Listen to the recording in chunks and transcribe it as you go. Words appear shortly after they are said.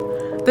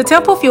The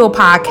Temple Fuel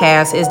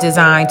podcast is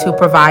designed to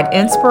provide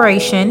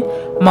inspiration,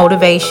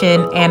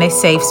 motivation, and a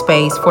safe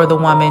space for the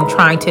woman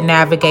trying to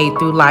navigate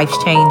through life's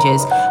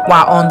changes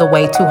while on the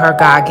way to her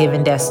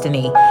God-given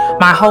destiny.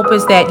 My hope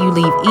is that you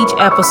leave each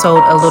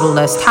episode a little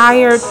less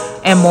tired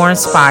and more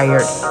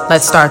inspired.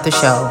 Let's start the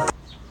show.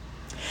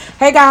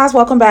 Hey guys,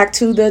 welcome back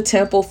to the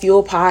Temple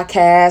Fuel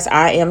podcast.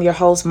 I am your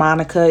host,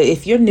 Monica.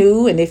 If you're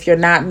new and if you're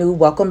not new,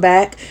 welcome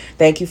back.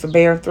 Thank you for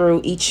bearing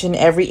through each and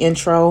every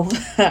intro.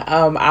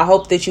 I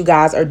hope that you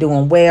guys are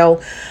doing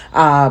well.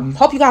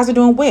 Hope you guys are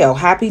doing well.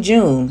 Happy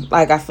June.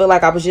 I feel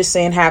like I was just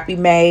saying happy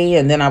May,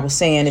 and then I was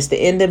saying it's the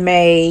end of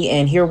May,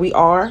 and here we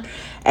are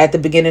at the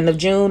beginning of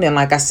June. And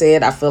like I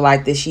said, I feel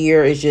like this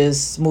year is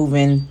just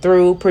moving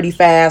through pretty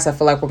fast. I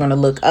feel like we're going to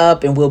look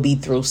up and we'll be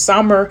through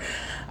summer.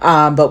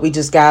 But we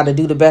just got to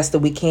do the best that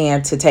we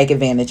can to take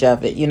advantage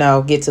of it,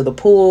 get to the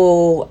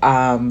pool,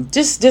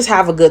 just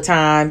have a good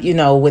time,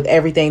 with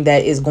everything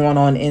that is going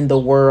on in the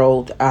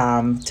world,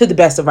 to the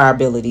best of our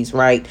abilities,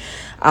 right?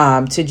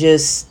 To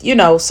just,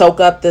 soak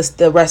up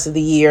the rest of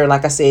the year.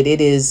 Like I said,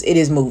 it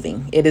is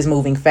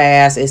moving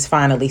fast. It's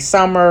finally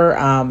summer.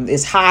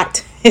 It's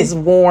hot. It's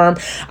warm.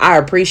 I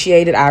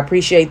appreciate it. I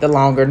appreciate the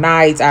longer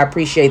nights. I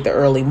appreciate the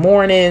early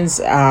mornings.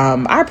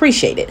 I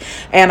appreciate it.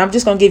 And I'm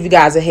just going to give you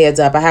guys a heads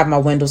up. I have my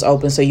windows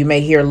open, so you may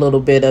hear a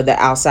little bit of the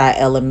outside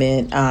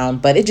element.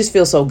 But it just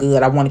feels so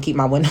good. I want to keep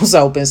my windows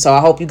open. So I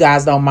hope you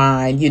guys don't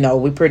mind.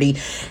 We're pretty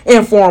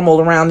informal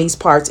around these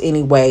parts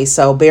anyway.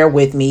 So bear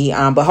with me.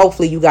 But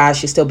hopefully you guys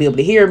should still be able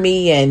to hear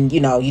me. And,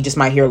 you just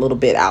might hear a little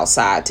bit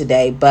outside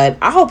today. But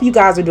I hope you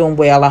guys are doing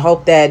well. I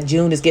hope that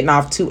June is getting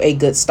off to a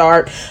good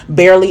start.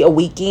 Barely a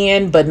week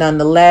in, but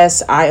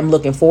nonetheless, I am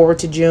looking forward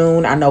to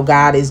June. I know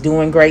God is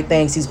doing great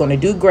things. He's going to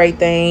do great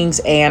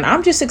things, and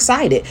I'm just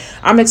excited.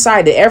 I'm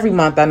excited every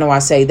month. I know I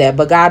say that,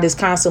 but God is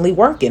constantly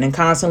working and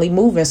constantly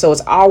moving, so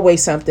it's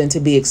always something to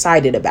be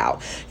excited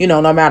about.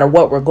 No matter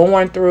what we're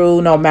going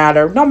through, no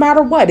matter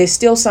what, it's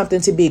still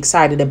something to be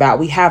excited about.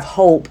 We have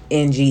hope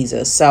in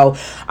Jesus, so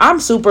I'm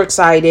super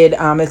excited.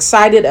 I'm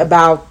excited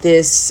about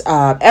this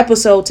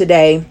episode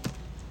today.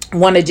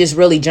 Want to just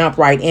really jump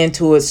right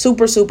into it.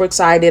 Super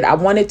excited. I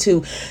wanted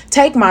to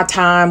take my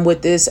time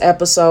with this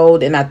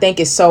episode, and I think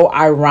it's so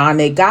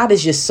ironic. God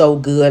is just so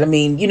good. I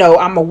mean,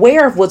 I'm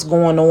aware of what's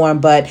going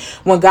on, but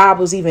when God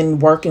was even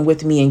working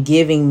with me and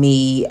giving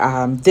me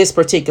this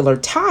particular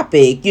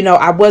topic,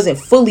 I wasn't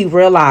fully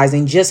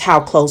realizing just how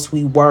close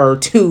we were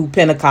to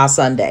Pentecost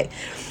Sunday.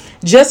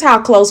 Just how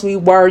close we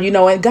were,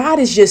 and God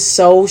is just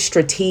so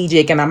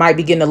strategic, and I might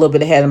be getting a little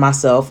bit ahead of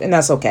myself, and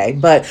that's okay.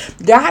 But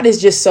God is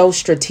just so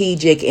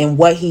strategic in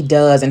what he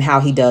does and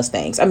how he does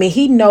things. I mean,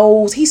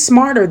 he's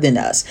smarter than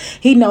us.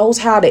 He knows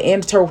how to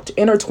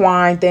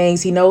intertwine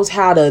things. He knows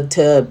how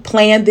to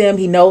plan them.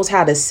 He knows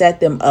how to set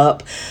them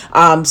up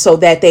so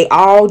that they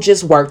all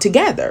just work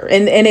together.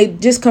 And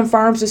it just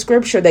confirms the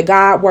scripture that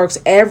God works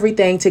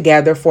everything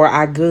together for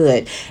our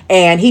good.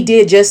 And he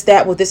did just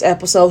that with this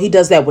episode. He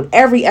does that with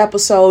every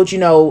episode.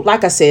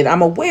 Like I said,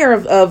 I'm aware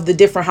of the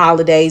different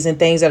holidays and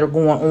things that are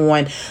going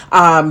on.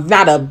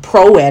 Not a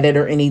pro at it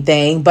or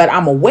anything, but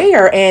I'm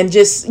aware. And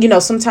just,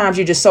 sometimes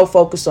you're just so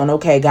focused on,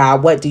 okay,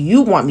 God, what do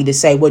you want me to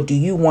say? What do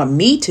you want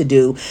me to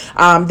do?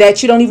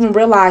 That you don't even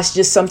realize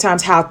just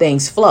sometimes how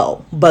things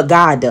flow. But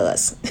God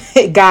does.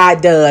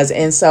 God does.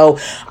 And so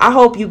I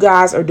hope you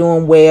guys are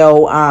doing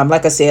well.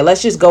 Like I said,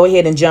 let's just go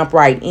ahead and jump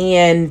right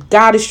in.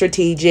 God is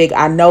strategic.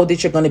 I know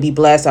that you're going to be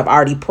blessed. I've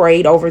already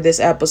prayed over this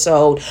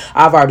episode.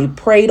 I've already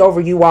prayed over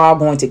you all,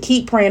 going to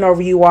keep praying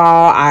over you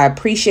all. I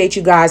appreciate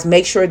you guys.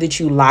 Make sure that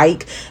you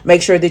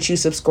make sure that you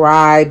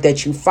subscribe,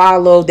 that you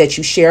follow, that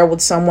you share with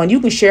someone.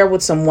 You can share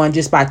with someone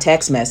just by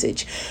text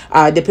message,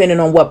 depending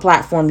on what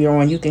platform you're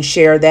on. You can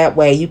share that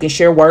way. You can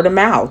share word of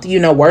mouth.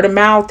 Word of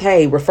mouth,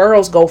 hey,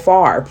 referrals go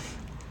far.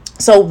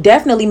 So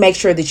definitely make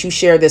sure that you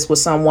share this with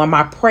someone.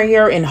 My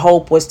prayer and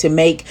hope was to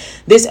make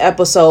this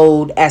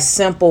episode as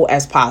simple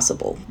as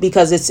possible,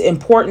 because it's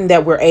important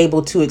that we're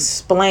able to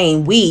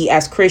explain, we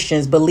as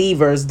Christians,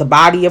 believers, the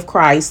body of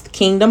Christ,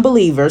 kingdom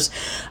believers.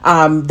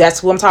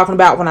 That's what I'm talking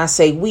about when I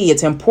say we.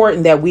 It's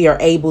important that we are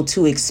able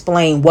to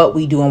explain what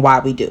we do and why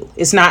we do.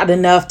 It's not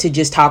enough to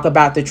just talk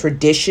about the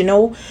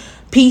traditional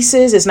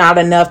pieces. It's not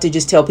enough to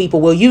just tell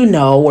people, well,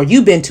 or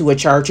you've been to a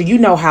church,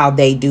 or how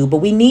they do, but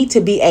we need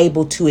to be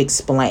able to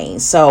explain.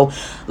 So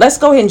let's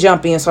go ahead and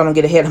jump in so I don't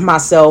get ahead of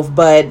myself.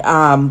 But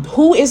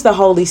who is the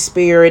Holy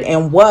Spirit,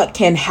 and what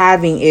can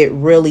having it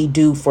really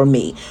do for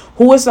me?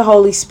 Who is the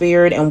Holy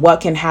Spirit, and what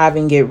can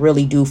having it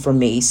really do for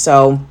me?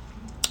 So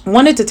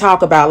wanted to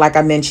talk about, like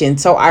I mentioned,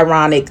 so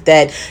ironic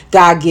that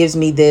God gives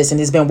me this and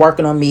has been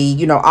working on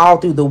me, all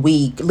through the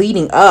week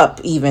leading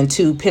up even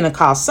to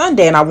Pentecost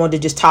Sunday. And I wanted to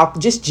just talk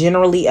just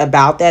generally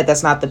about that.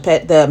 That's not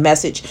the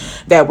message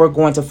that we're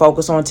going to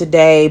focus on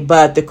today,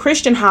 but the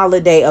Christian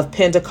holiday of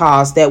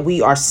Pentecost that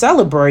we are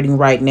celebrating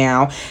right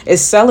now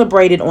is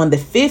celebrated on the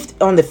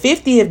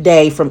 50th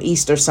day from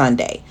Easter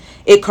Sunday.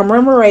 It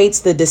commemorates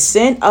the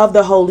descent of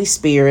the Holy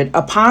Spirit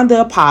upon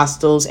the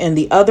apostles and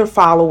the other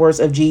followers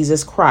of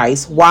Jesus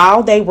Christ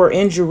while they were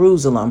in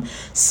Jerusalem,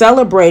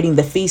 celebrating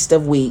the Feast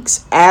of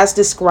Weeks as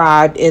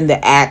described in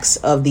the Acts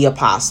of the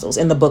Apostles,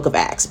 in the book of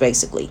Acts,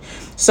 basically.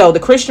 So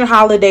the Christian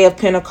holiday of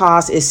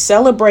Pentecost is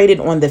celebrated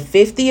on the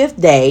 50th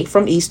day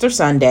from Easter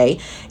Sunday.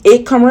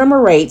 It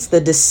commemorates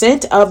the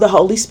descent of the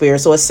Holy Spirit.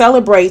 So it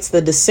celebrates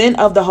the descent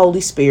of the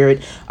Holy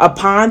Spirit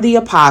upon the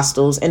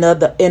apostles and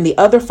the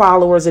other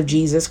followers of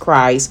Jesus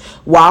Christ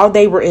while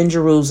they were in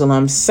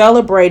Jerusalem,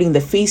 celebrating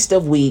the Feast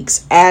of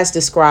Weeks as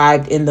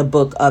described in the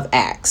book of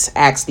Acts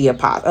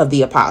of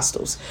the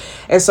Apostles.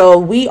 And so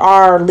we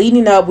are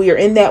in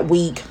that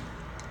week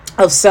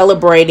of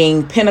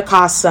celebrating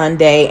Pentecost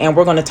Sunday, and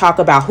we're going to talk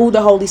about who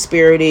the Holy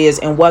Spirit is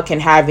and what can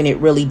having it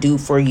really do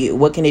for you.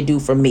 What can it do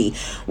for me?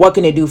 What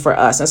can it do for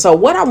us? And so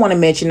what I want to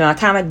mention, and I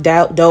kind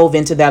of dove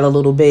into that a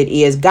little bit,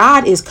 is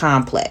God is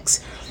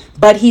complex,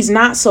 but he's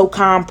not so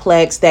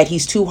complex that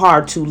he's too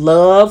hard to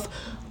love,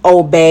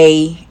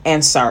 obey,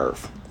 and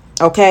serve.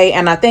 Okay.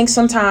 And I think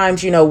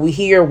sometimes, we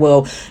hear,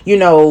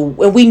 and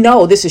we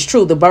know this is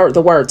true. The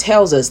word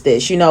tells us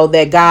this,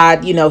 that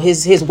God,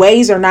 his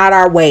ways are not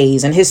our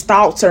ways and his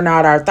thoughts are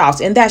not our thoughts.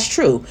 And that's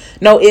true.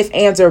 No ifs,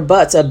 ands, or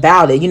buts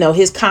about it.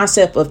 His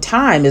concept of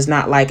time is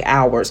not like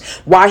ours.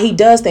 Why he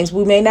does things,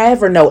 we may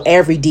never know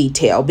every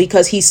detail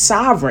because he's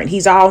sovereign.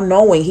 He's all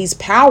knowing. He's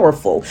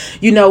powerful.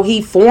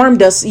 He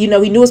formed us, he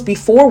knew us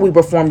before we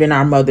were formed in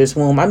our mother's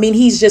womb. I mean,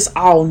 he's just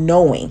all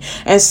knowing.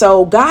 And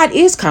so God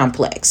is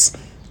complex.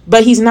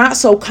 But he's not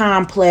so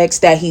complex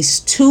that he's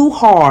too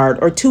hard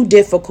or too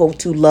difficult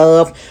to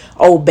love,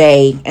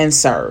 obey, and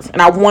serve.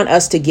 And I want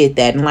us to get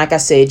that. And like I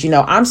said,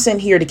 I'm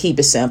sent here to keep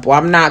it simple.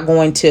 I'm not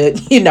going to,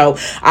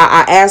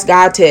 I ask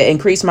God to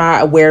increase my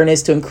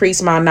awareness, to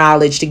increase my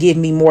knowledge, to give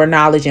me more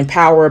knowledge and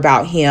power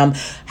about him.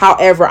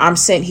 However, I'm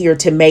sent here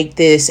to make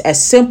this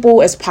as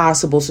simple as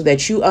possible so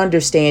that you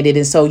understand it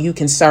and so you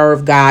can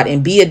serve God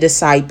and be a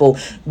disciple,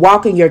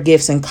 walk in your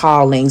gifts and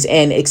callings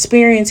and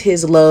experience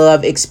his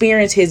love,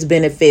 experience his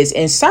benefits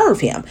and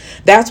serve him.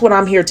 That's what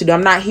I'm here to do.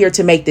 I'm not here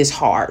to make this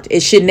hard. It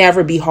should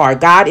never be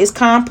hard. God is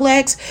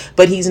complex,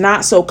 but he's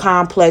not so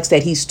complex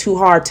that he's too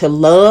hard to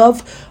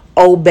love,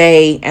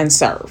 obey, and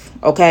serve.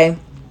 Okay.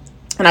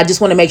 And I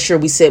just want to make sure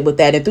we sit with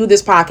that. And through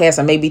this podcast,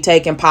 I may be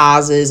taking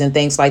pauses and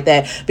things like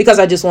that because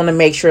I just want to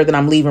make sure that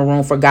I'm leaving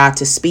room for God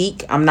to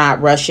speak. I'm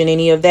not rushing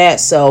any of that.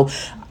 So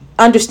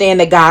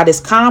understand that God is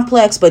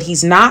complex, but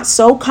he's not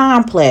so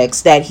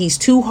complex that he's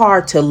too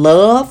hard to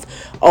love,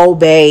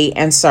 obey,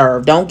 and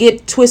serve. Don't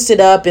get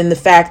twisted up in the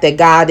fact that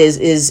God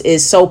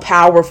is so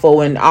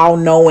powerful and all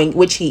knowing,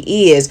 which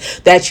he is,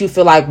 that you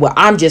feel like, well,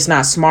 I'm just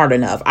not smart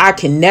enough. I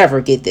can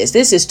never get this.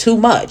 This is too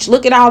much.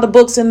 Look at all the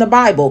books in the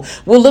Bible.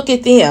 Well, look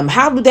at them.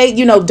 How do they,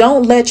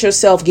 don't let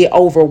yourself get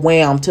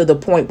overwhelmed to the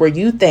point where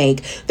you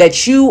think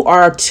that you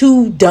are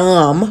too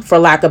dumb, for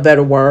lack of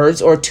better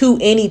words, or too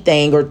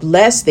anything or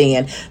less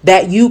than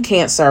that you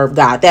can't serve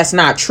God. That's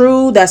not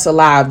true. That's a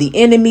lie of the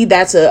enemy.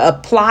 That's a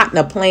plot and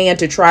a plan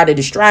to try to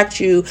distract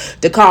you,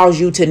 to cause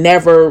you to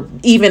never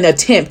even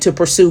attempt to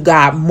pursue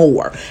God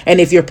more. And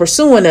if you're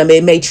pursuing them,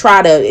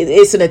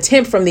 it's an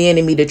attempt from the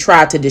enemy to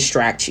try to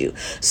distract you.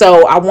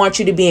 So I want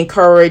you to be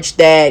encouraged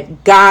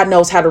that God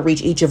knows how to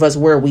reach each of us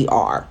where we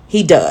are.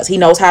 He does. He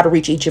knows how to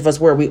reach each of us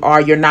where we are.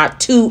 You're not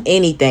too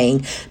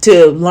anything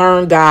to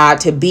learn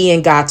God, to be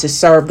in God, to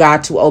serve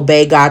God, to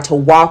obey God, to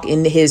walk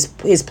in his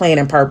plan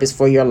and purpose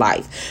for your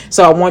life.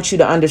 So I want you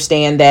to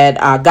understand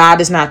that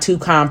God is not too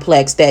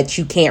complex that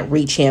you can't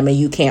reach him and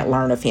you can't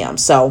learn of him.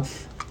 So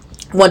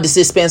wanted to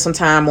just spend some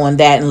time on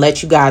that and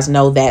let you guys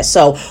know that.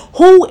 So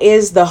who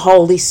is the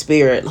Holy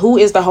Spirit? Who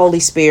is the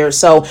Holy Spirit?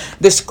 So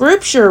the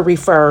scripture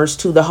refers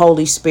to the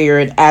Holy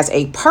Spirit as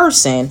a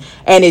person,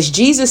 and it's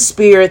Jesus'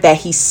 spirit that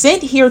he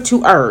sent here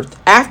to earth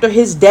after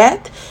his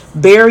death,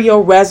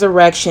 burial,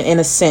 resurrection, and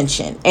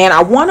ascension. And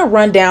I want to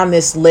run down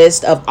this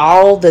list of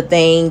all the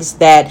things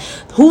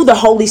who the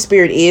Holy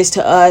Spirit is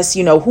to us,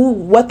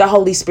 what the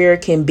Holy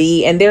Spirit can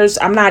be. And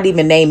I'm not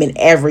even naming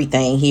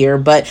everything here,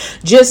 but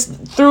just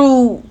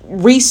through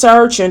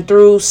research and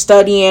through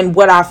studying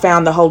what I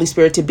found the Holy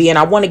Spirit to be. And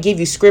I want to give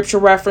you scripture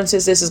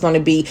references. This is going to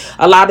be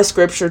a lot of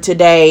scripture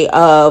today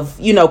of,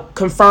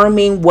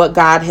 confirming what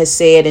God has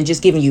said and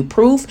just giving you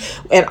proof,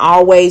 and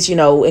always,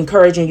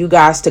 encouraging you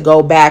guys to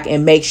go back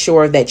and make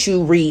sure that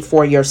you read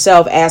for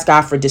yourself. Ask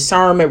God for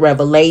discernment,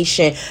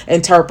 revelation,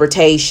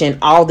 interpretation,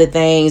 all the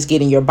things,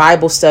 get in your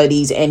Bible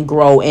studies and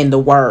grow in the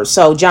word.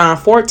 So John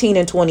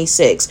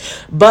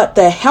 14:26, but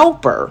the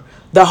helper,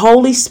 the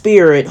Holy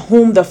Spirit,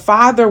 whom the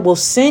Father will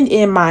send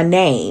in my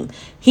name,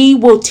 he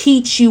will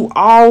teach you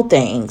all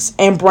things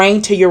and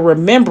bring to your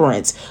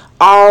remembrance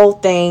all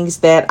things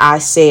that I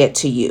said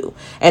to you.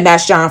 And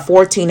that's John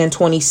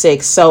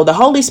 14:26. So the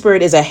Holy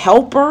Spirit is a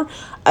helper,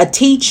 a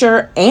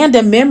teacher, and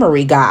a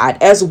memory guide,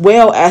 as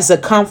well as a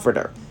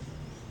comforter.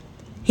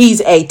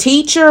 He's a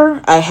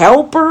teacher, a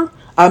helper,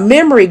 a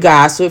memory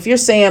guide. So if you're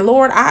saying,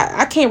 Lord,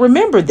 I can't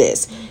remember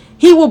this,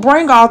 he will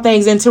bring all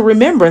things into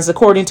remembrance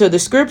according to the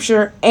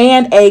scripture,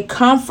 and a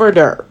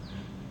comforter.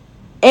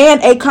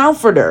 and a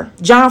comforter.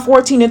 John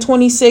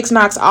 14:26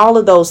 knocks all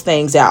of those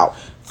things out.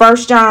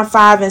 1 John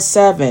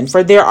 5:7,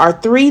 for there are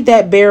three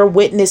that bear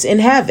witness in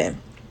heaven: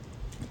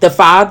 the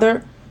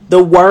Father,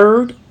 the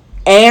Word,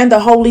 and the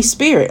Holy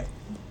Spirit.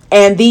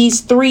 And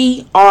these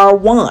three are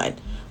one.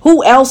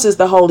 Who else is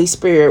the Holy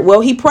Spirit?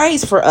 Well, he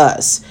prays for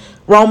us.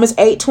 Romans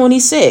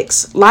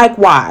 8:26,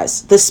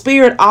 likewise, the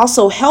Spirit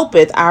also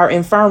helpeth our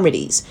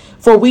infirmities.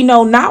 For we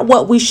know not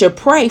what we should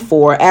pray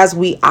for as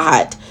we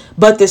ought,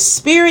 but the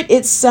Spirit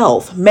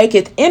itself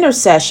maketh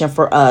intercession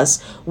for us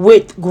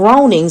with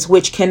groanings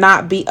which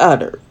cannot be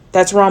uttered.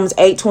 That's Romans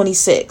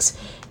 8:26.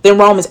 Then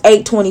Romans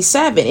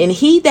 8:27, and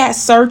he that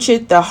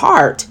searcheth the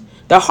hearts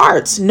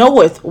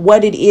knoweth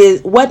what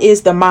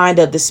is the mind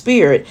of the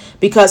Spirit,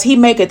 because he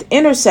maketh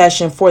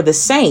intercession for the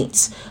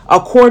saints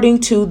according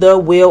to the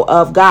will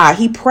of God.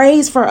 He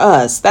prays for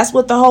us. That's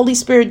what the Holy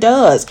Spirit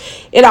does.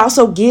 It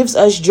also gives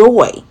us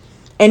joy.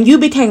 And you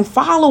became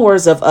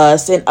followers of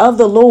us and of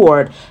the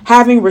Lord,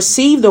 having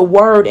received the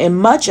word in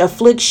much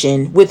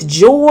affliction with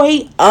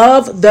joy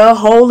of the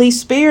Holy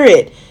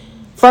Spirit.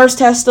 1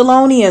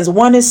 Thessalonians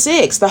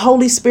 1:6, the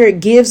Holy Spirit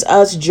gives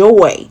us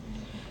joy.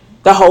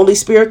 The Holy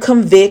Spirit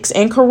convicts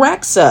and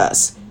corrects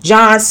us.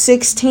 John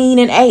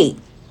 16:8.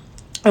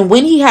 And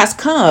when he has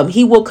come,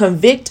 he will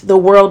convict the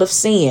world of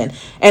sin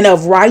and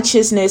of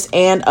righteousness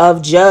and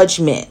of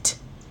judgment.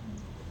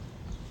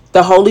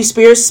 The Holy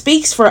Spirit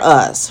speaks for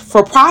us.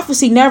 For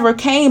prophecy never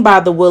came by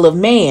the will of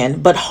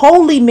man, but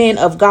holy men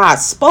of God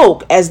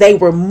spoke as they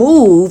were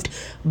moved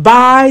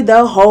by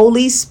the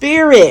Holy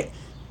Spirit.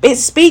 It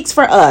speaks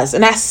for us.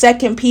 And that's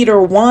 2 Peter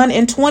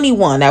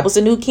 1:21. That was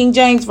the New King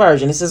James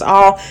Version. This is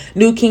all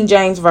New King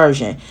James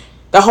Version.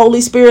 The Holy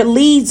Spirit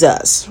leads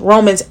us.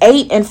 Romans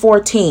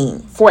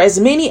 8:14. For as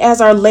many as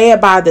are led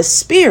by the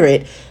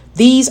Spirit,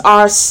 these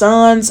are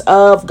sons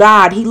of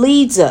God. He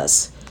leads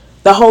us.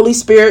 The Holy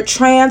Spirit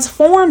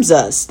transforms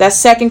us. That's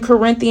 2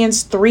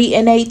 Corinthians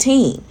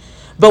 3:18.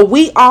 But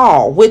we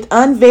all, with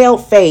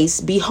unveiled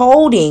face,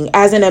 beholding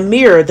as in a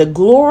mirror the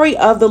glory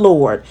of the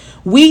Lord,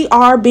 we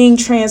are being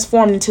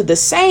transformed into the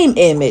same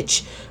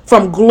image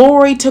from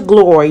glory to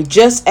glory,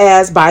 just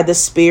as by the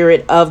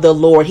Spirit of the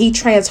Lord. He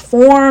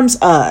transforms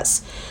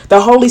us. The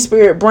Holy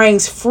Spirit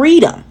brings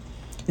freedom.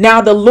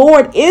 Now the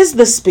Lord is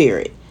the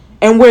Spirit.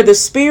 And where the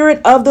Spirit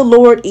of the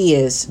Lord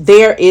is,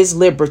 there is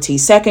liberty.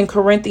 2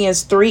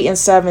 Corinthians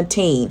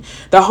 3:17.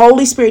 The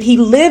Holy Spirit, he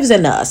lives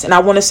in us. And I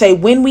want to say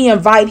when we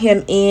invite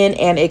him in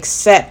and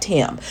accept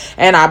him.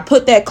 And I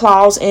put that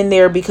clause in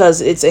there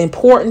because it's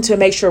important to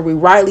make sure we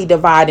rightly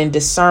divide and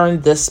discern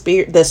the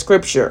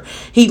scripture.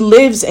 He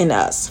lives in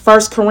us.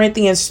 1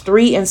 Corinthians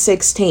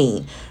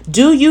 3:16.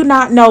 Do you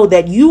not know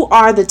that you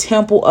are the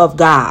temple of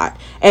God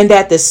and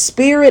that the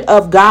Spirit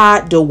of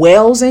God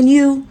dwells in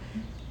you?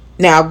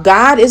 Now,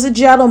 God is a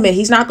gentleman.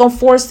 He's not going to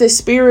force this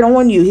spirit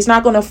on you. He's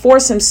not going to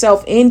force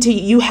himself into you.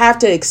 You have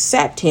to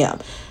accept him.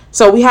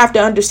 So we have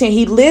to understand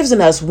he lives in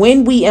us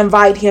when we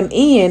invite him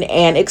in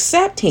and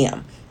accept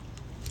him.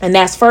 And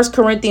that's 1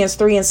 Corinthians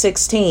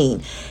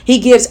 3:16. He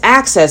gives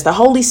access. The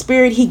Holy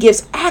Spirit, he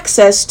gives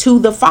access to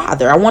the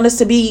Father. I want us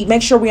to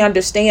make sure we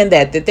understand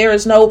that there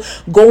is no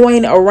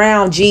going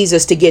around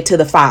Jesus to get to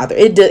the Father.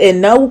 In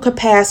no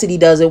capacity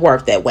does it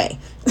work that way.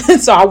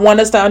 So I want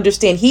us to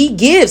understand he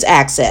gives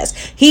access.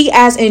 He,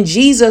 as in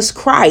Jesus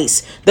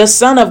Christ, the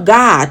Son of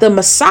God, the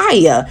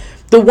Messiah,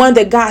 the one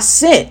that God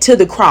sent to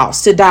the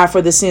cross to die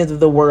for the sins of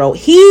the world.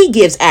 He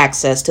gives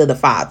access to the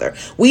Father.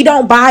 We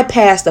don't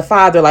bypass the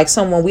Father like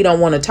someone we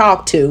don't want to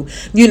talk to,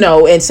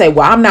 and say,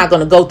 well, I'm not going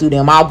to go through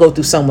them. I'll go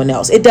through someone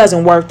else. It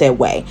doesn't work that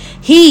way.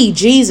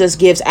 Jesus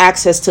gives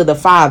access to the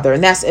Father.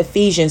 And that's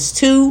Ephesians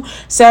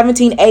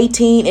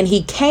 2:17-18. And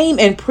he came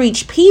and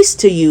preached peace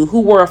to you who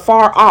were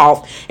afar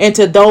off and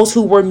to those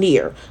who were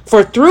near.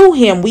 For through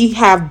him we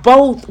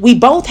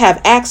both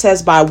have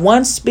access by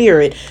one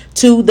Spirit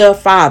to the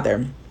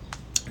Father.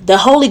 The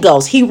Holy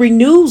Ghost, he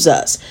renews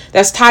us.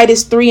 That's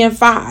Titus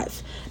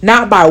 3:5.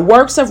 Not by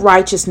works of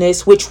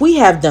righteousness, which we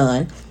have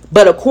done,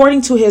 but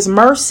according to his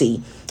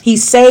mercy, he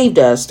saved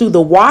us through the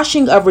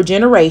washing of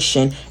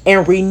regeneration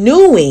and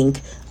renewing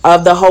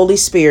of the Holy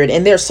Spirit.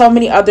 And there's so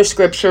many other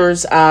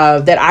scriptures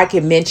that I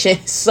can mention,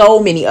 so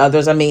many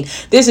others. I mean,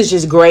 this is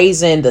just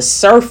grazing the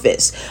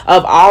surface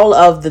of all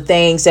of the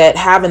things that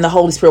having the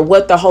Holy Spirit,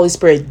 what the Holy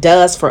Spirit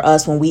does for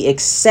us when we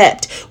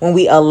accept, when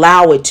we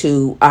allow it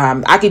to.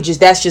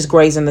 That's just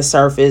grazing the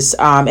surface.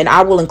 And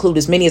I will include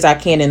as many as I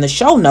can in the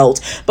show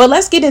notes. But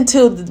let's get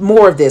into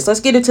more of this. Let's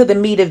get into the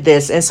meat of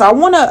this. And so I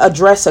want to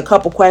address a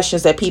couple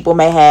questions that people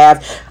may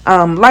have.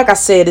 Like I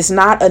said, it's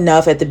not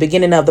enough at the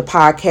beginning of the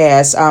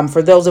podcast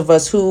for those of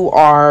us who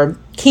are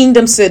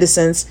kingdom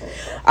citizens,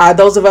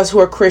 those of us who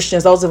are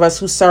Christians, those of us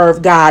who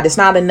serve God, it's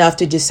not enough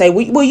to just say,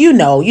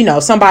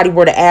 well, somebody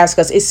were to ask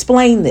us,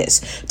 explain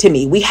this to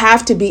me. We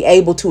have to be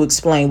able to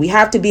explain. We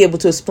have to be able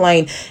to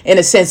explain, in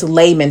a sense,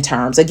 layman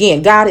terms.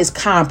 Again, God is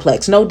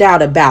complex, no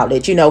doubt about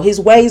it. His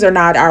ways are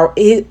not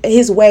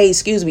his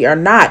ways, are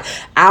not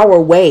our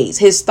ways.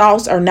 His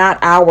thoughts are not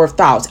our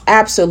thoughts.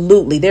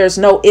 Absolutely. There's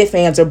no ifs,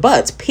 ands, or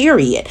buts,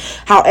 period.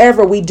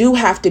 However, we do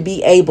have to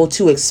be able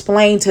to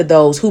explain to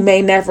those who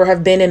may never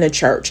have been in a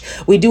church.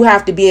 We do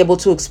have to be able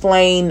to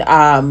explain,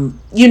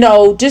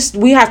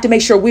 we have to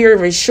make sure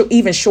we're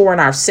even sure in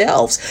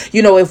ourselves.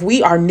 If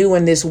we are new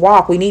in this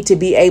walk, we need to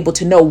be able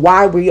to know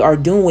why we are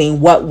doing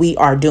what we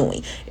are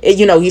doing.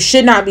 You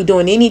should not be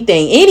doing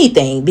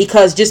anything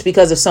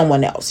because of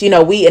someone else.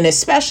 And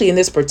especially in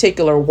this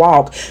particular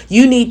walk,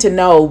 you need to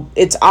know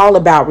it's all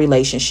about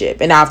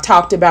relationship. And I've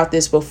talked about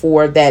this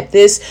before, that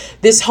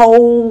this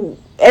whole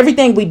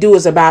everything we do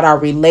is about our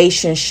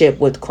relationship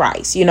with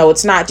Christ.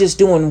 It's not just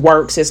doing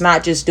works. It's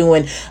not just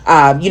doing,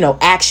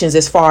 actions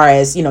as far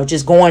as,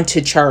 just going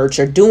to church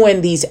or doing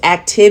these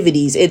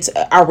activities. It's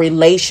our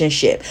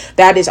relationship.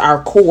 That is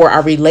our core,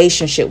 our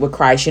relationship with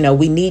Christ.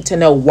 We need to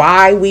know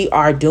why we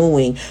are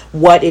doing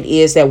what it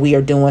is that we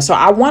are doing. So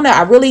I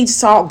really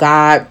sought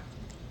God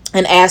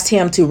and asked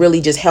him to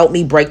really just help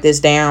me break this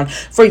down.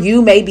 For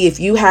you, maybe if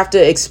you have to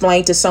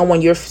explain to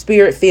someone you're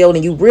spirit filled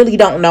and you really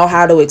don't know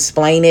how to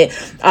explain it,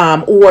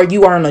 or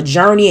you are on a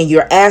journey and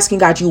you're asking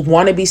God, you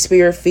want to be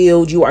spirit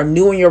filled, you are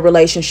new in your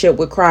relationship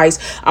with Christ.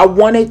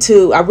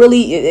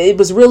 It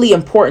was really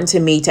important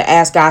to me to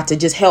ask God to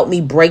just help me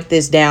break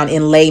this down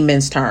in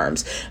layman's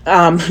terms.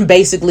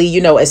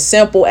 Basically, as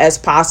simple as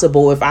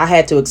possible. If I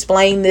had to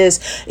explain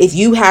this, if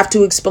you have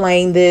to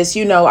explain this,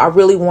 I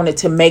really wanted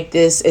to make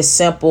this as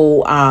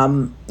simple,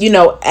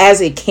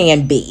 as it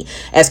can be,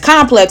 as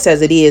complex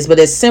as it is, but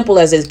as simple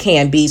as it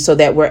can be, so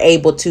that we're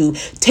able to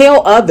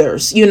tell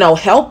others,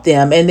 help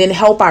them, and then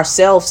help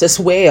ourselves as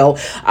well,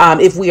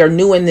 if we are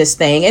new in this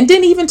thing. And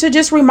then even to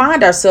just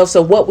remind ourselves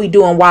of what we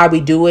do and why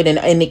we do it,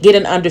 and get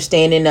an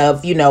understanding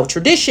of,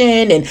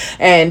 tradition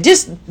and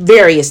just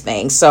various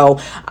things. So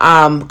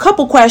a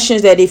couple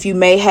questions that if you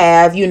may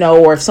have,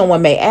 or if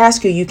someone may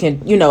ask you, you can,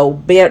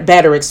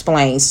 better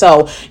explain.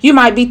 So you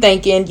might be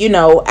thinking,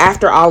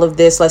 after all of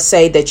this, let's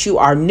say that you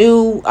are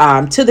new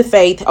to the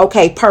faith.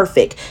 Okay,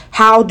 perfect.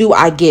 How do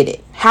I get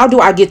it? How do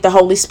I get the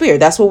Holy Spirit?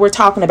 That's what we're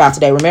talking about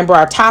today. Remember,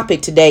 our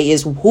topic today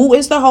is who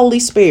is the Holy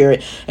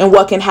Spirit and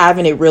what can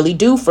having it really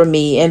do for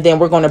me? And then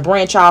we're going to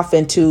branch off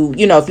into,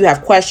 if you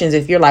have questions,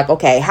 if you're like,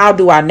 okay, how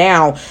do I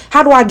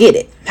get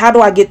it? How do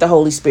I get the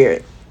Holy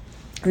Spirit?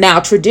 Now,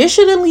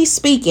 traditionally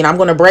speaking, I'm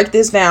going to break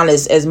this down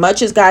as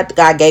much as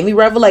God gave me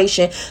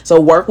revelation.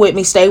 So work with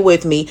me, stay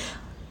with me.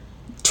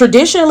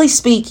 Traditionally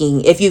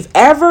speaking, if you've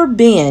ever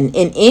been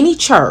in any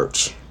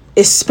church,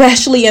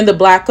 especially in the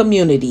Black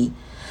community,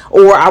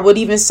 or I would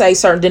even say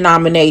certain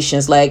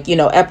denominations like,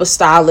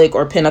 apostolic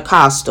or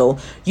Pentecostal,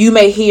 you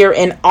may hear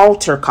an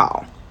altar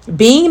call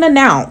being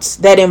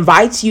announced that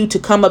invites you to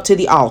come up to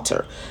the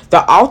altar.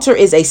 The altar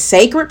is a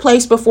sacred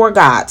place before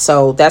God.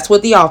 So that's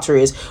what the altar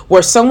is,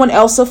 where someone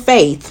else of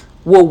faith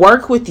will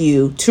work with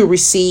you to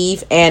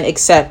receive and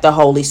accept the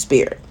Holy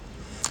Spirit.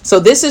 So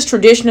this is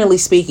traditionally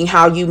speaking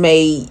how you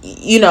may,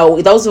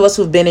 those of us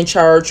who've been in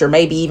church or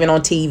maybe even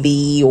on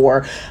TV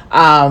or,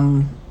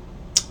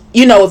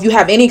 if you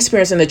have any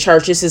experience in the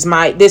church, this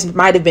might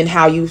have been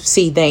how you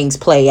see things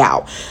play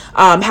out.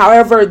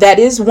 However, that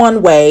is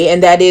one way,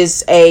 and that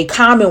is a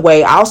common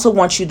way. I also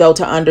want you, though,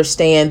 to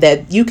understand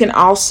that you can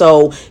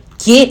also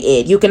get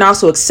it. You can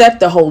also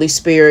accept the Holy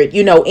Spirit,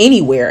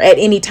 anywhere, at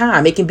any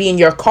time. It can be in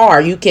your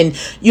car. You can,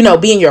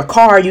 be in your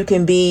car. You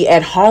can be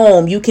at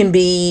home. You can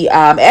be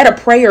at a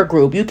prayer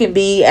group. You can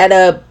be at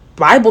a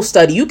Bible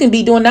study. You can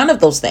be doing none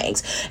of those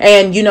things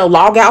and,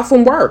 log out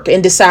from work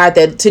and decide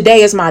that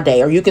today is my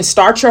day. Or you can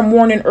start your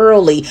morning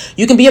early.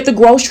 You can be at the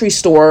grocery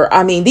store.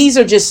 I mean, these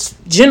are just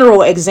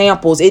general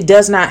examples. It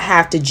does not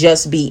have to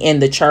just be in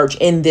the church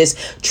in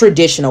this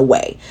traditional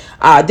way.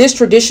 This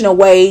traditional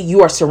way,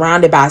 you are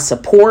surrounded by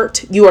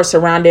support. You are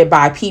surrounded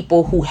by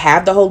people who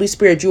have the Holy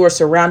Spirit. You are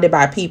surrounded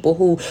by people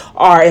who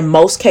are in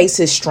most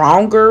cases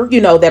stronger,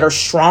 that are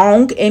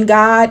strong in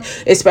God,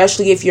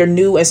 especially if you're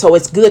new. And so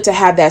it's good to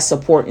have that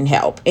support and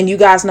help. And you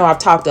guys know I've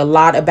talked a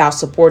lot about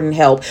support and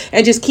help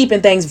and just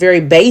keeping things very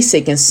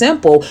basic and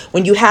simple.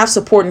 When you have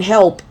support and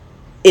help,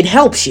 it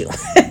helps you.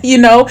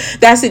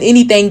 That's in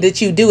anything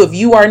that you do. If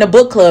you are in a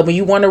book club and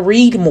you want to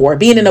read more,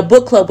 being in a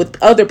book club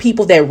with other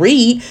people that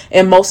read,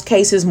 in most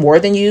cases more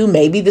than you,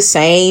 maybe the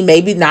same,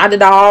 maybe not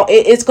at all,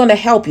 it's going to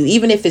help you.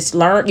 Even if it's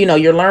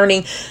you're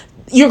learning,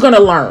 you're going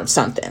to learn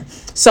something.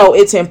 So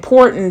it's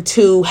important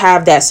to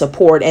have that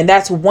support. And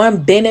that's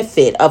one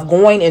benefit of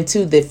going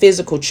into the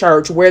physical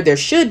church, where there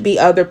should be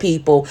other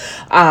people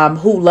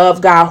who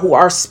love God, who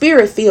are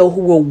spirit filled,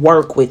 who will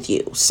work with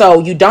you. So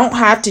you don't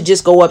have to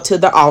just go up to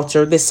the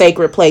altar, the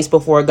sacred place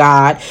before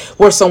God,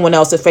 where someone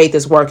else's faith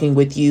is working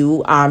with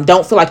you.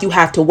 Don't feel like you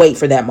have to wait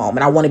for that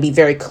moment. I want to be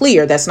very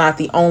clear. That's not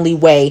the only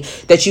way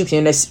that you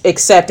can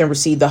accept and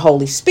receive the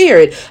Holy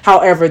Spirit.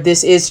 However,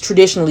 this is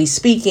traditionally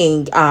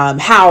speaking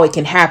how it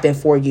can happen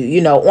for you,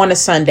 you know, on a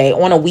Sunday,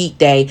 on a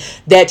weekday,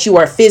 that you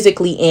are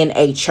physically in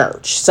a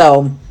church.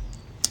 So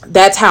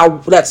that's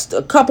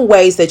a couple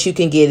ways that you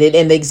can get it.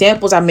 And the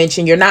examples I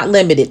mentioned, you're not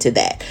limited to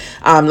that.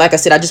 Like I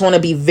said, I just want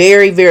to be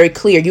very, very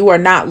clear. You are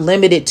not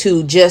limited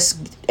to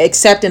just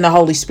accepting the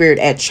Holy Spirit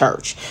at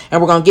church. And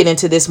we're going to get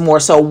into this more.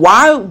 So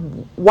what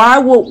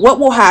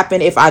will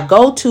happen if I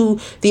go to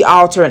the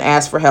altar and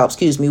ask for help?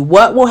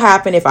 What will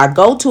happen if I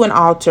go to an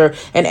altar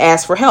and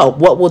ask for help?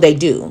 What will they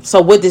do?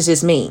 So what does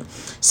this mean?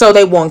 So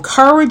they will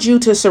encourage you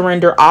to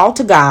surrender all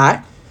to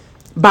God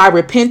by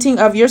repenting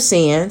of your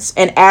sins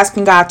and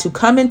asking God to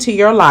come into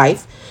your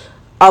life,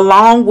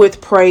 along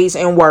with praise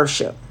and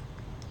worship.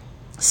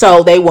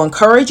 So they will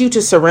encourage you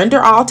to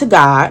surrender all to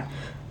God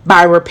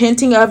by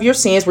repenting of your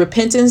sins.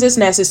 Repentance is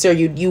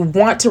necessary. You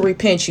want to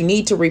repent. You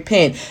need to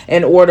repent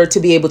in order to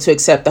be able to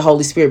accept the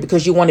Holy Spirit,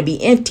 because you want to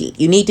be emptied.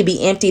 You need to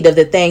be emptied of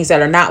the things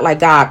that are not like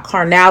God,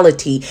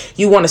 carnality.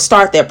 You want to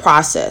start that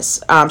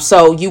process.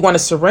 So you want to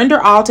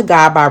surrender all to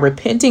God by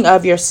repenting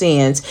of your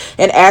sins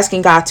and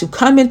asking God to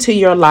come into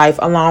your life,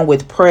 along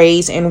with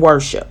praise and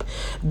worship.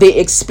 The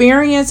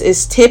experience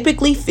is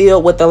typically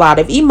filled with a lot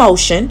of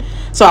emotion.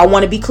 So I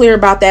want to be clear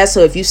about that.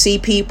 So if you see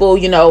people,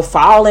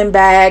 falling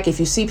back, if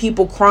you see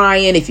people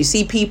crying, if you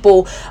see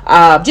people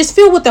just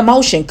filled with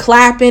emotion,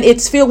 clapping,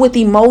 it's filled with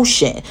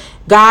emotion.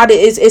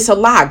 It's a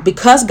lot,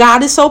 because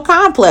God is so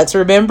complex.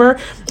 Remember,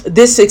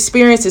 this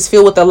experience is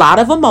filled with a lot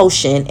of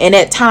emotion, and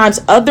at times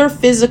other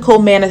physical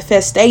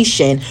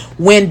manifestation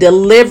when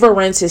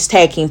deliverance is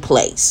taking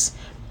place.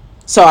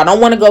 So I don't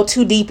want to go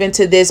too deep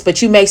into this,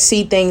 but you may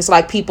see things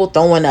like people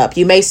throwing up.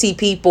 You may see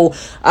people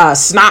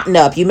snotting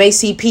up. You may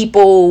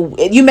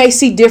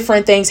see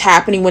different things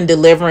happening when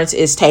deliverance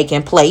is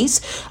taking place.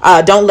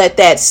 Don't let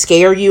that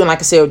scare you. And like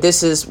I said,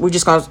 we're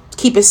just going to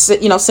keep it,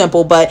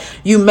 simple, but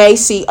you may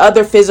see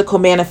other physical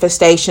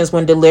manifestations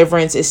when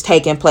deliverance is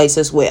taking place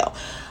as well.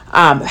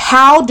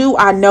 How do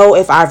I know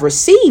if I've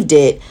received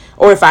it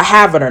or if I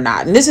have it or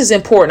not? And this is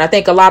important. I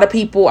think a lot of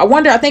people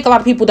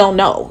don't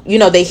know.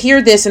 They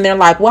hear this and they're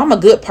like, well, I'm a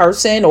good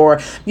person, or,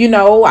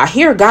 I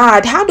hear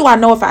God. How do I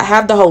know if I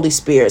have the Holy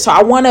Spirit? So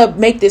I want to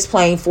make this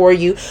plain for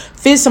you.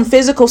 Some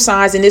physical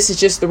signs, and this is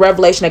just the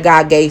revelation that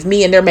God gave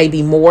me, and there may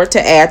be more to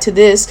add to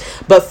this,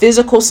 but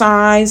physical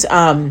signs,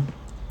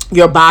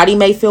 your body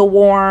may feel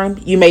warm.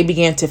 You may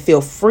begin to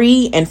feel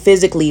free and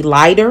physically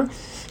lighter.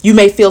 You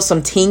may feel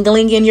some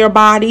tingling in your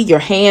body, your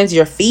hands,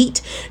 your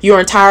feet, your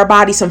entire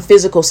body, some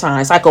physical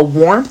signs like a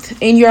warmth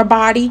in your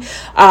body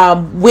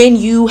when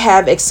you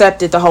have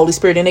accepted the Holy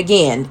Spirit. And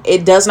again,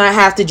 it does not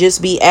have to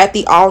just be at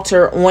the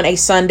altar on a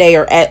Sunday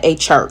or at a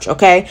church.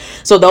 Okay.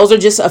 So those are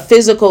just a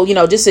physical,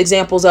 just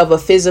examples of a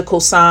physical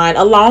sign,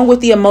 along with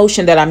the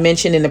emotion that I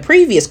mentioned in the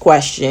previous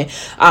question,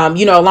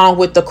 along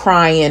with the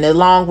crying,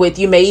 along with,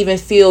 you may even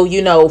feel,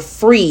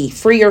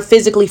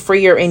 physically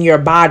freer in your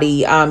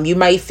body. You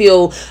may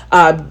feel,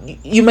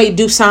 you may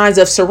do signs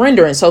of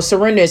surrenderance. So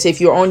surrenderance,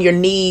 if you're on your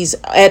knees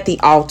at the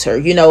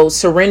altar,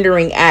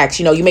 surrendering acts,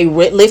 you may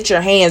lift your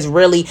hands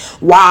really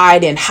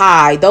wide and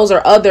high. Those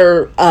are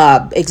other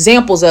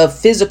examples of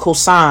physical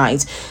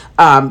signs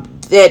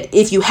that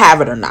if you have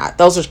it or not.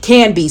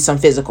 Can be some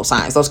physical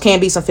signs.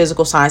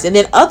 And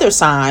then other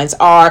signs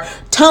are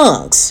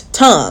tongues.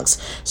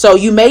 So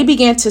you may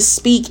begin to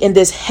speak in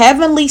this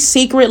heavenly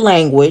secret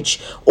language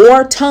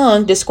or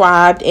tongue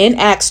described in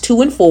Acts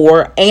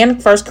 2:4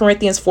 and 1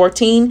 Corinthians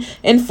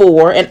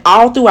 14:4, and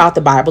all throughout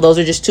the Bible. Those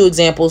are just two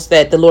examples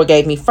that the Lord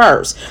gave me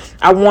first.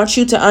 I want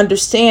you to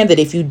understand that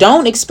if you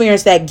don't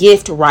experience that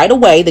gift right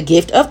away, the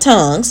gift of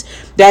tongues,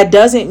 that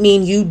doesn't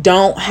mean you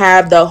don't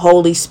have the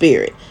Holy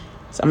Spirit.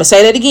 So I'm going to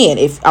say that again.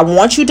 I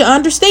want you to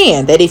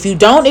understand that if you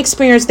don't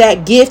experience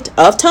that gift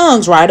of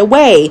tongues right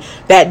away,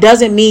 that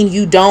doesn't mean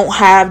you don't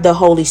have the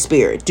Holy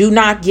Spirit. Do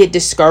not get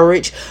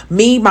discouraged.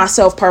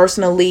 Myself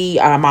personally,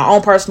 my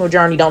own personal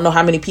journey, don't know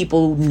how many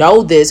people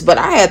know this, but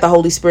I had the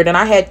Holy Spirit, and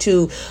I had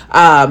to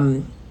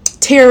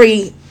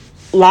tarry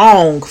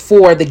long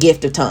for the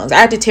gift of tongues. I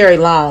had to tarry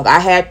long. I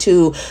had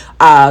to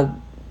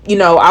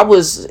I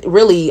was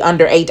really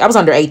under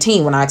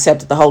 18 when I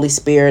accepted the Holy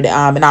Spirit.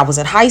 And I was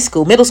in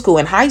middle school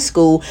and high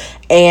school.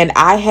 And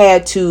I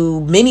had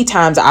to, many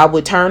times I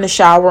would turn the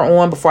shower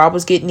on before I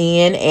was getting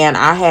in. And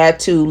I had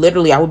to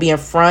I would be in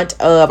front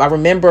of, I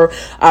remember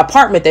an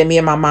apartment that me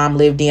and my mom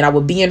lived in. I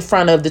would be in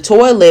front of the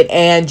toilet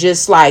and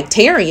just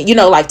tarrying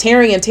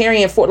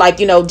for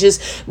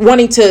just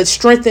wanting to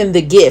strengthen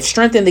the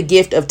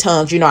gift of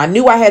tongues. I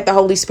knew I had the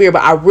Holy Spirit,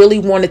 but I really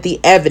wanted the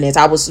evidence.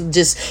 I was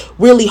just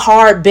really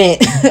hard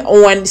bent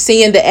on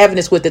seeing the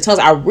evidence with the tongues.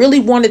 I really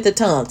wanted the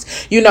tongues,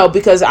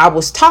 because I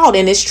was taught,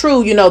 and it's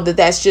true, that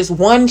that's just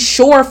one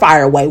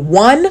surefire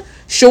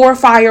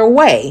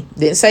way,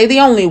 didn't say the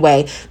only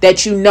way, that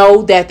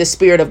that the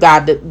Spirit of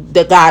God,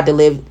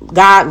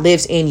 God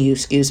lives in you,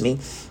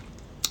 that's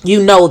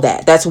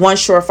one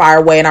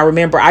surefire way. And I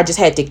remember I just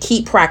had to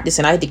keep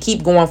practicing. I had to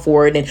keep going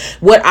for it. And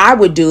what I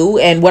would do,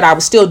 and what I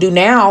would still do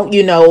now,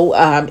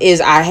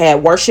 is I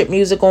had worship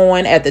music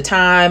on at the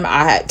time.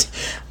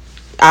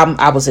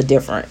 I was a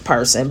different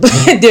person,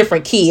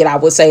 different kid, I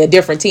would say, a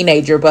different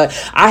teenager. But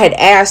I had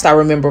asked, I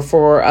remember,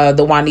 for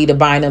the Juanita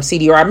Bynum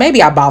CD, or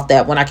maybe I bought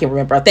that one. I can't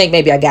remember. I think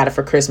maybe I got it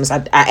for Christmas.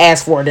 I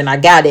asked for it and I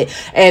got it.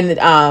 And,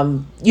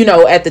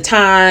 at the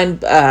time,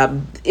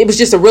 it was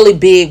just a really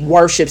big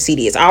worship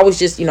CD. It's always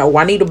just,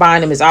 Juanita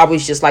Bynum is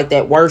always just like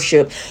that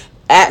worship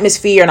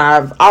atmosphere, and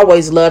I've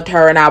always loved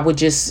her, and I would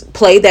just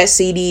play that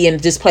CD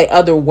and just play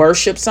other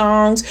worship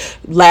songs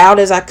loud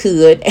as I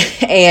could.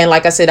 And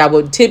like I said, I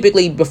would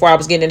typically, before I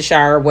was getting in the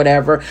shower or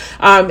whatever,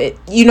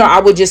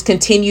 I would just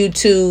continue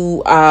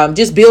to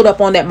just build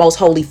up on that most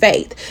holy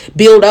faith,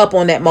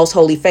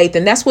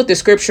 and that's what the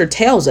scripture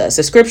tells us.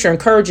 The scripture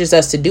encourages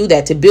us to do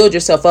that, to build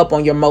yourself up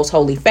on your most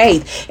holy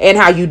faith. And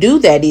how you do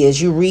that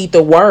is you read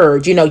the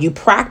word, you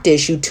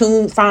practice, you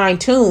fine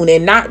tune,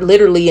 and not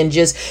literally and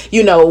just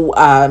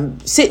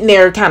sitting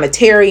there kind of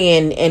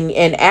tarrying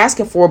and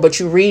asking for, but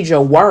you read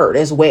your word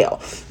as well.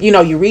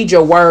 You read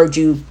your word,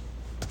 you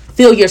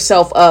fill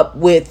yourself up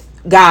with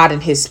God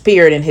and his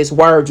spirit and his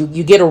word.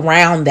 You get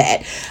around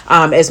that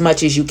as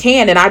much as you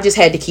can. And I just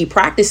had to keep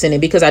practicing it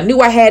because I knew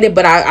I had it,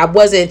 but I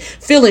wasn't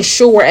feeling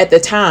sure at the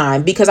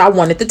time because I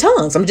wanted the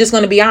tongues. I'm just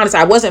going to be honest.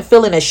 I wasn't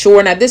feeling as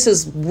sure. Now this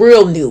is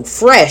real new,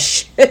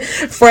 fresh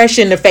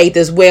in the faith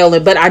as well.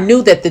 But I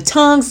knew that the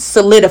tongues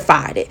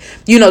solidified it.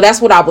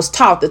 That's what I was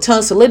taught. The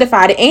tongue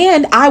solidified it,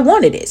 and I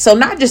wanted it. So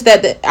not just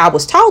that I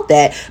was taught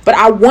that, but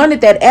I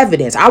wanted that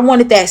evidence. I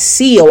wanted that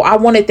seal. I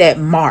wanted that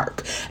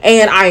mark.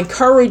 And I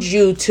encourage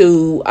you to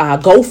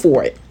go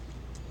for it.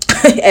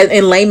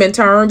 In layman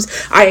terms,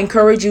 I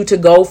encourage you to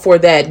go for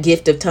that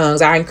gift of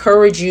tongues. I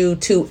encourage you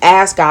to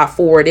ask God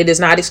for it. It is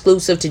not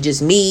exclusive to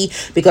just me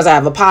because I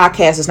have a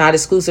podcast. It's not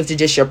exclusive to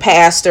just your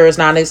pastor. It's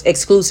not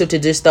exclusive to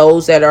just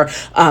those that are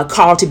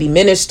called to be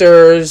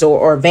ministers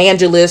or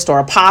evangelists or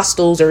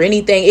apostles or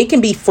anything. It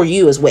can be for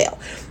you as well.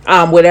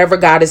 Whatever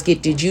God has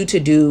gifted you to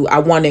do, I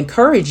want to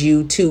encourage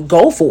you to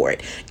go for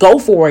it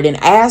and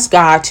ask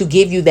God to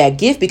give you that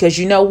gift, because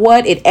you know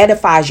what? It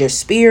edifies your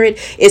spirit.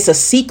 It's a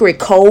secret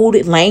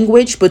code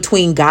language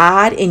between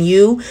God and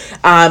you.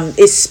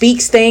 It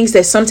speaks things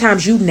that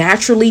sometimes you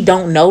naturally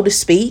don't know to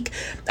speak.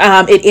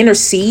 It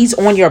intercedes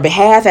on your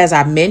behalf, as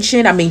I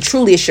mentioned. I mean,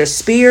 truly, it's your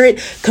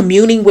spirit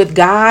communing with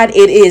God.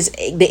 It is,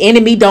 the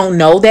enemy don't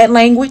know that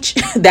language.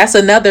 That's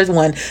another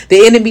one.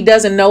 The enemy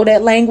doesn't know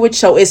that language.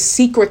 So it's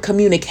secret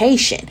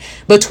communication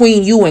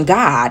between you and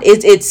God.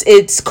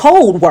 It's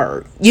code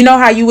word. You know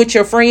how you with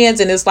your friends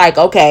and it's like,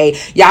 okay,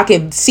 y'all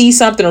can see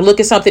something or look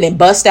at something and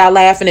bust out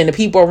laughing, and the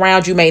people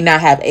around you may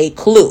not have a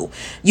clue.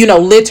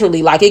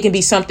 Literally, like it can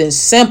be something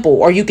simple,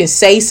 or you can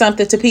say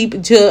something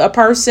to a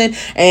person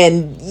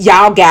and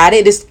y'all got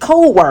it. It's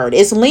code word.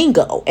 It's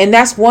lingo. And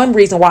that's one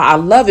reason why I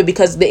love it,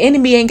 because the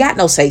enemy ain't got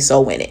no say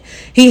so in it.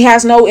 He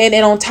has no, and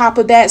on top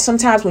of that,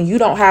 sometimes when you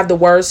don't have the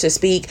words to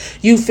speak,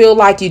 you feel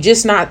like you're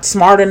just not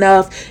smart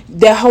enough.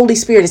 The Holy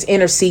Spirit is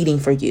interceding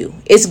for you.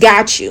 It's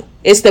got you.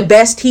 It's the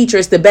best teacher.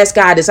 It's the best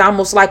guide. It's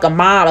almost like a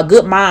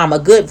mom, a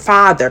good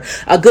father,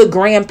 a good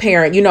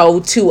grandparent,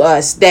 to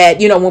us, that,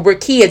 when we're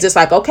kids, it's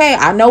like, okay,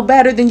 I know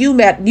better than you,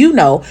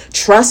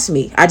 trust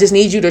me. I just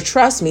need you to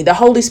trust me. The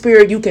Holy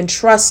Spirit, you can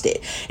trust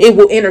it. It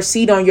will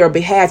intercede on your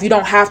behalf. You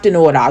don't have to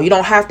know it all. You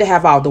don't have to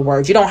have all the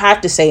words. You don't have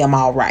to say them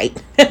all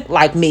right.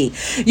 Like me,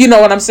 you know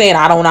what I'm saying?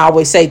 I don't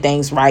always say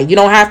things right. You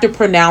don't have to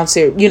pronounce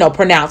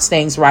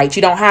things right.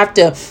 You don't have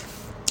to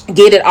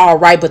get it all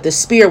right, but the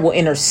Spirit will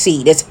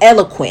intercede. It's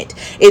eloquent.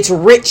 It's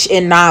rich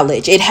in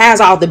knowledge. It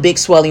has all the big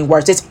swelling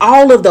words. It's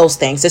all of those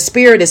things. The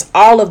Spirit is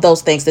all of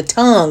those things. The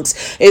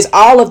tongues is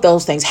all of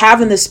those things.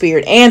 Having the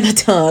Spirit and the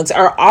tongues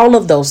are all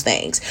of those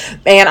things.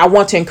 And I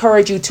want to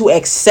encourage you to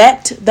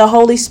accept the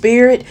Holy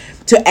Spirit,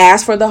 to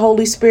ask for the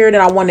Holy Spirit,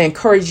 and I want to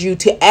encourage you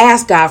to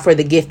ask God for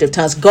the gift of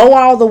tongues. Go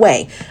all the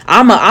way.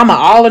 I'm a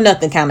all or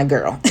nothing kind of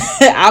girl.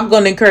 I'm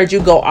going to encourage you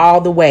to go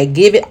all the way.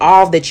 Give it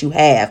all that you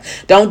have.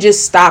 Don't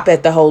just stop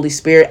at the Holy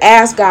Spirit.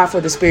 Ask God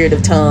for the spirit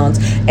of tongues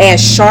and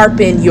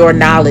sharpen your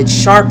knowledge.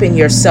 Sharpen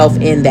yourself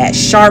in that.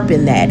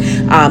 Sharpen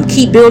that.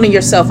 Keep building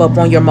yourself up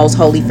on your most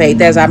holy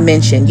faith. As I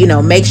mentioned,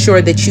 make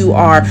sure that you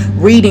are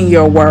reading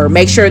your word.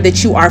 Make sure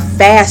that you are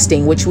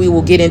fasting, which we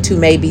will get into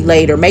maybe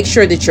later. Make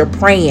sure that you're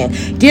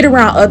praying. Get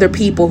around other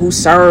people who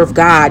serve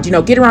God.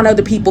 Get around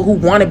other people who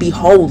want to be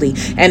holy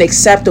and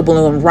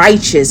acceptable and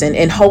righteous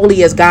and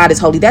holy as God is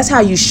holy. That's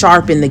how you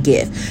sharpen the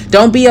gift.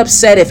 Don't be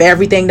upset if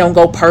everything don't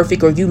go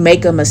perfect or you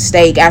make a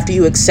mistake after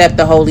you accept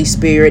the Holy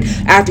Spirit,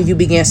 after you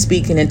begin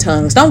speaking in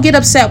tongues. Don't get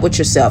upset with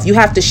yourself. You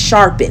have to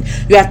sharpen.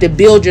 You have to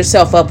build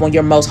yourself up on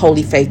your most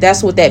holy faith.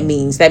 That's what that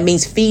means. That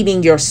means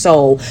feeding your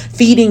soul,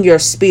 feeding your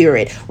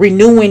spirit,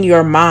 renewing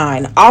your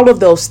mind, all of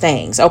those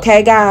things.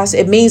 Okay, guys,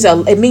 it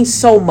means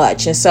so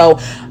much. And so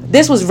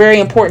this was very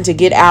important to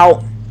get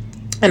out.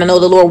 And I know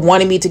the Lord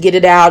wanted me to get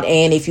it out.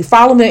 And if you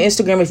follow me on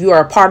Instagram, if you are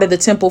a part of the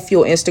Temple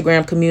Fuel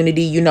Instagram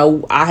community,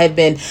 I have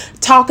been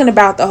talking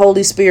about the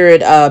Holy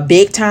Spirit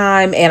big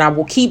time. And I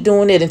will keep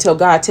doing it until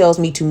God tells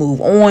me to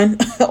move on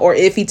or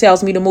if he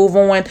tells me to move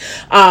on.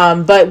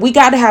 But we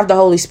got to have the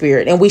Holy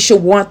Spirit, and we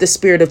should want the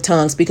spirit of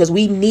tongues because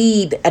we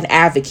need an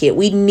advocate.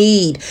 We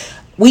need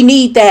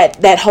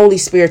that Holy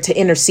Spirit to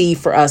intercede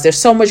for us. There's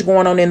so much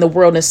going on in the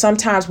world, and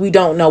sometimes we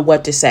don't know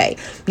what to say.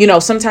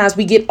 Sometimes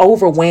we get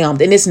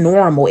overwhelmed, and it's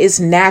normal. It's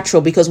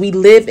natural because we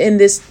live in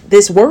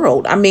this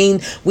world. I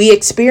mean, we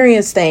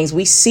experience things.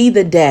 We see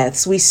the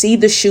deaths. We see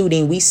the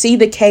shooting. We see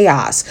the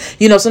chaos.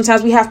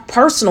 Sometimes we have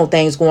personal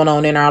things going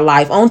on in our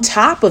life on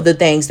top of the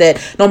things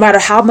that no matter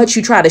how much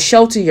you try to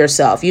shelter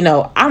yourself, I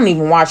don't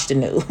even watch the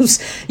news,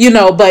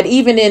 but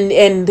even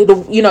in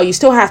you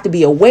still have to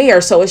be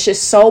aware. So it's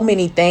just so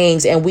many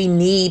things. And we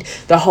need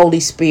the Holy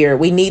Spirit.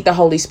 We need the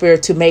Holy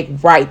Spirit to make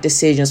right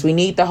decisions. We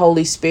need the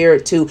Holy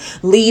Spirit to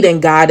lead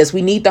and guide us.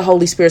 We need the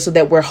Holy Spirit so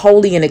that we're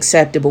holy and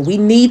acceptable. We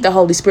need the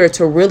Holy Spirit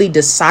to really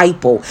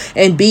disciple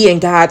and be in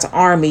God's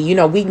army.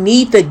 We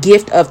need the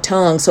gift of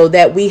tongues so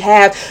that we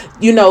have,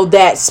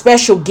 that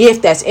special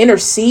gift that's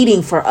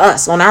interceding for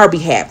us on our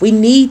behalf. We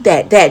need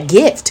that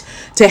gift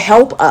to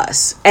help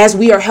us as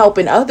we are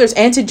helping others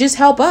and to just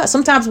help us.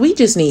 Sometimes we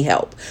just need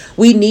help.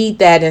 We need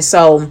that. And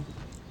so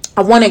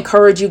I want to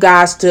encourage you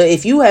guys to,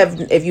 if you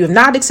have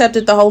not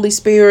accepted the Holy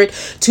Spirit,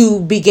 to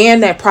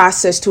begin that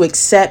process to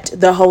accept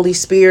the Holy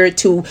Spirit,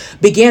 to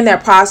begin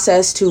that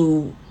process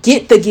to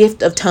get the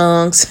gift of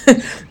tongues.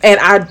 And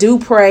I do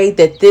pray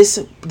that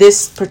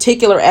this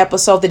particular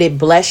episode, that it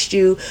blessed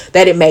you,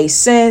 that it made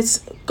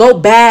sense. Go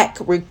back,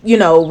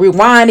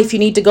 rewind if you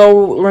need to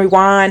go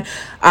rewind.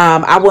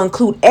 I will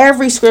include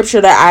every scripture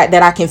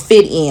that I can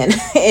fit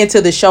into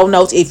the show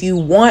notes. If you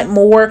want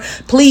more,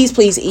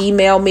 please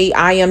email me.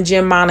 I am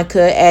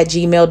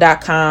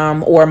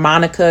jimmonica@gmail.com or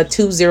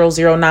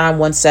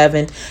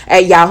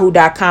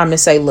monica200917@yahoo.com and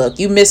say, look,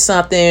 you missed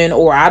something,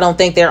 or I don't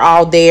think they're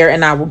all there,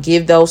 and I will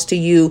give those to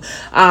you.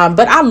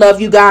 But I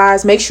love you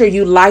guys. Make sure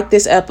you like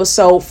this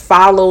episode,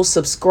 follow,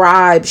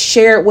 subscribe,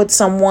 share it with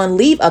someone,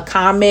 leave a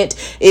comment.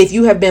 If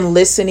you have been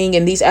listening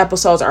and these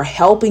episodes are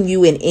helping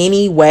you in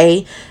any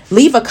way,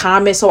 leave a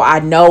comment so I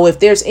know. If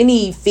there's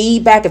any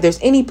feedback, if there's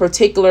any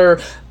particular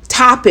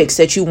topics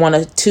that you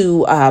want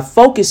to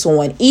focus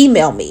on,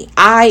 email me.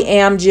 I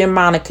am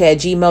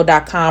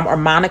jimmonica@gmail.com or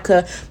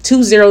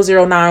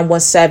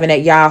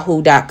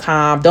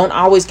monica200917@yahoo.com. Don't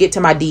always get to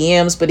my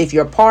DMs, but if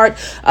you're part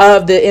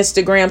of the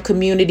Instagram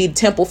community,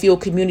 Temple Fuel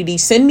community,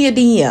 send me a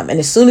DM. And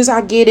as soon as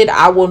I get it,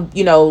 I will,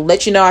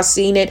 let you know I've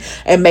seen it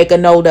and make a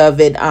note of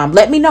it.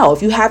 Let me know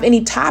if you have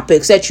any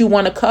topics that you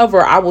want to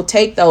cover. I will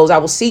take those. I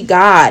will seek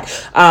God,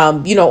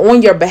 on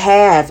your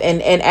behalf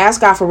and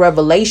ask God for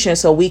revelation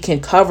so we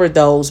can cover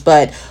those.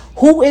 But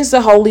who is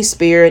the Holy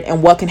Spirit,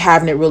 and what can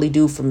having it really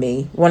do for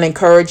me? I want to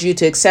encourage you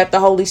to accept the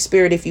Holy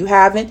Spirit if you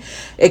haven't.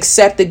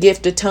 Accept the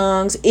gift of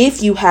tongues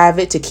if you have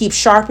it, to keep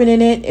sharpening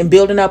it and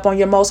building up on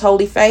your most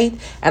holy faith.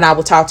 And I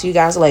will talk to you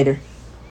guys later.